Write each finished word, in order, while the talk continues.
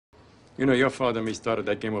You know, your father and me started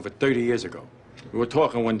that game over 30 years ago. We were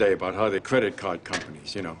talking one day about how the credit card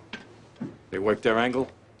companies, you know, they worked their angle.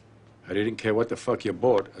 They didn't care what the fuck you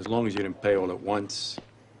bought, as long as you didn't pay all at once.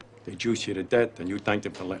 They juice you to death, and you thank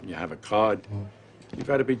them for letting you have a card. You've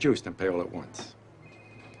got to be juiced and pay all at once.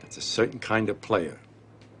 That's a certain kind of player.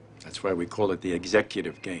 That's why we call it the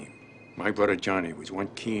executive game. My brother Johnny was one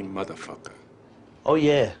keen motherfucker. Oh,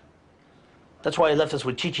 yeah. That's why he left us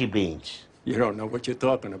with chichi beans. You don't know what you're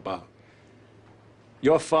talking about.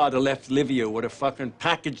 Your father left Livia with a fucking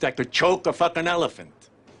package that could choke a fucking elephant.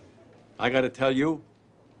 I gotta tell you,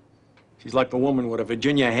 she's like a woman with a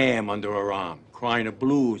Virginia ham under her arm, crying the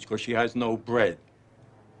blues because she has no bread.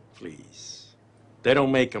 Please. They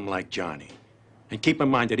don't make them like Johnny. And keep in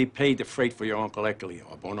mind that he paid the freight for your Uncle Eckley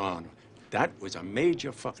or Bonanno. That was a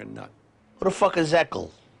major fucking nut. Who the fuck is Eckel?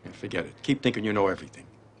 Yeah, forget it. Keep thinking you know everything.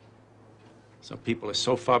 Some people are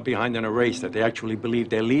so far behind in a race that they actually believe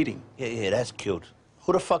they're leading. Yeah, that's cute.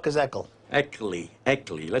 Who the fuck is Eckel? Eckley.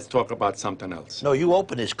 Let's talk about something else. No, you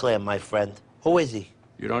open this clam, my friend. Who is he?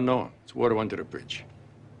 You don't know him. It's water under the bridge.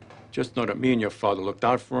 Just know that me and your father looked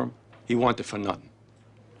out for him. He wanted for nothing.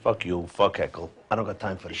 Fuck you, fuck Eckel. I don't got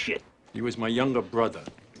time for the shit. He was my younger brother.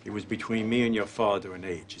 He was between me and your father in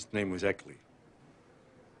age. His name was Eckley.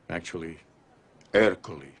 Actually,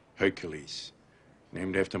 Hercules,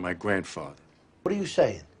 named after my grandfather. What are you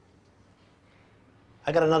saying?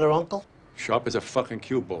 I got another uncle? Sharp as a fucking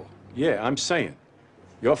cue ball. Yeah, I'm saying.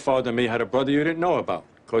 Your father and me had a brother you didn't know about,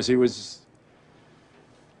 because he was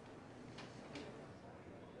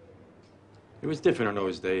different in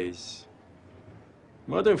those days.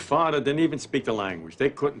 Mother and father didn't even speak the language. They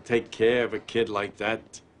couldn't take care of a kid like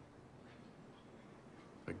that.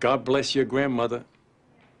 But God bless your grandmother.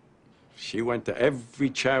 She went to every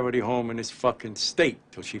charity home in this fucking state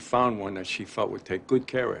till she found one that she felt would take good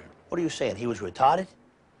care of her. What are you saying? He was retarded?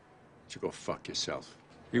 You go fuck yourself.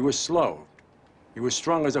 He was slow. He was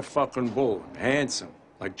strong as a fucking bull, and handsome,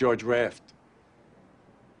 like George Raft.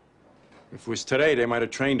 If it was today, they might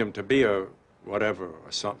have trained him to be a whatever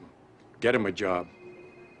or something. Get him a job.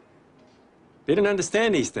 They didn't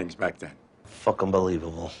understand these things back then. Fucking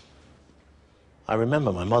believable. I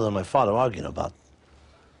remember my mother and my father arguing about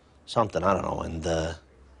something, I don't know, and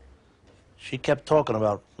she kept talking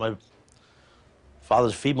about my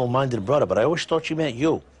father's feeble-minded brother, but I always thought she meant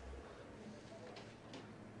you.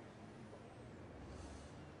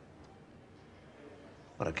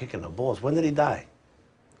 What a kick in the balls. When did he die?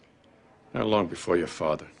 Not long before your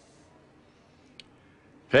father.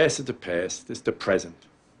 Past is the past, this is the present.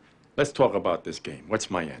 Let's talk about this game. What's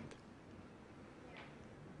my end?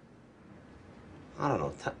 I don't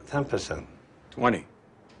know, 10%. 20.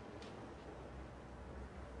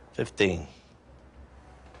 15.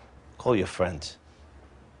 Call your friends.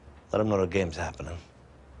 Let them know the game's happening.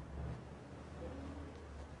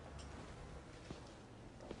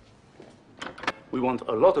 We want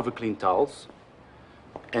a lot of clean towels,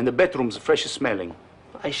 and the bedrooms fresh smelling.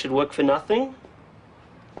 I should work for nothing?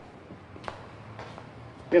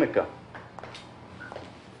 Vineca.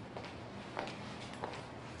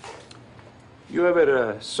 You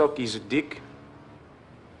ever suck his dick?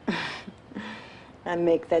 I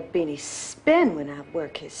make that beanie spin when I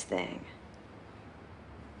work his thing.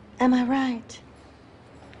 Am I right?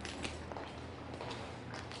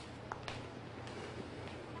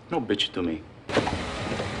 No bitch to me.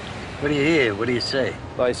 What do you hear? What do you say?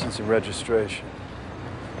 License and registration.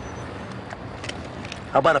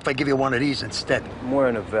 How about if I give you one of these instead? I'm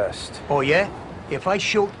wearing a vest. Oh, yeah? If I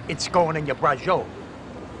shoot, it's going in your brajo.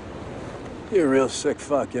 You're a real sick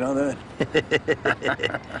fuck, you know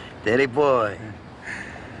that? Daddy boy.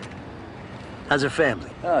 How's your family?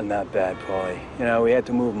 Oh, not bad, Paulie. You know, we had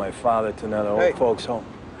to move my father to another old folks' home.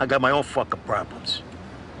 I got my own fucking problems.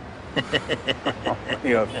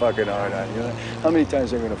 You're fucking hard on you. How many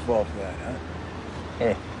times are you gonna fall for that, huh?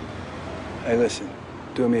 Hey. Hey, listen.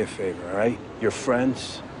 Do me a favor, all right? Your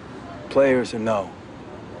friends, players or no,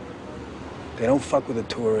 they don't fuck with the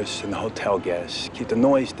tourists and the hotel guests. Keep the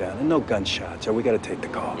noise down and no gunshots, or we gotta take the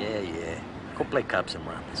call. Yeah. Go play cops and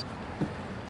robbers.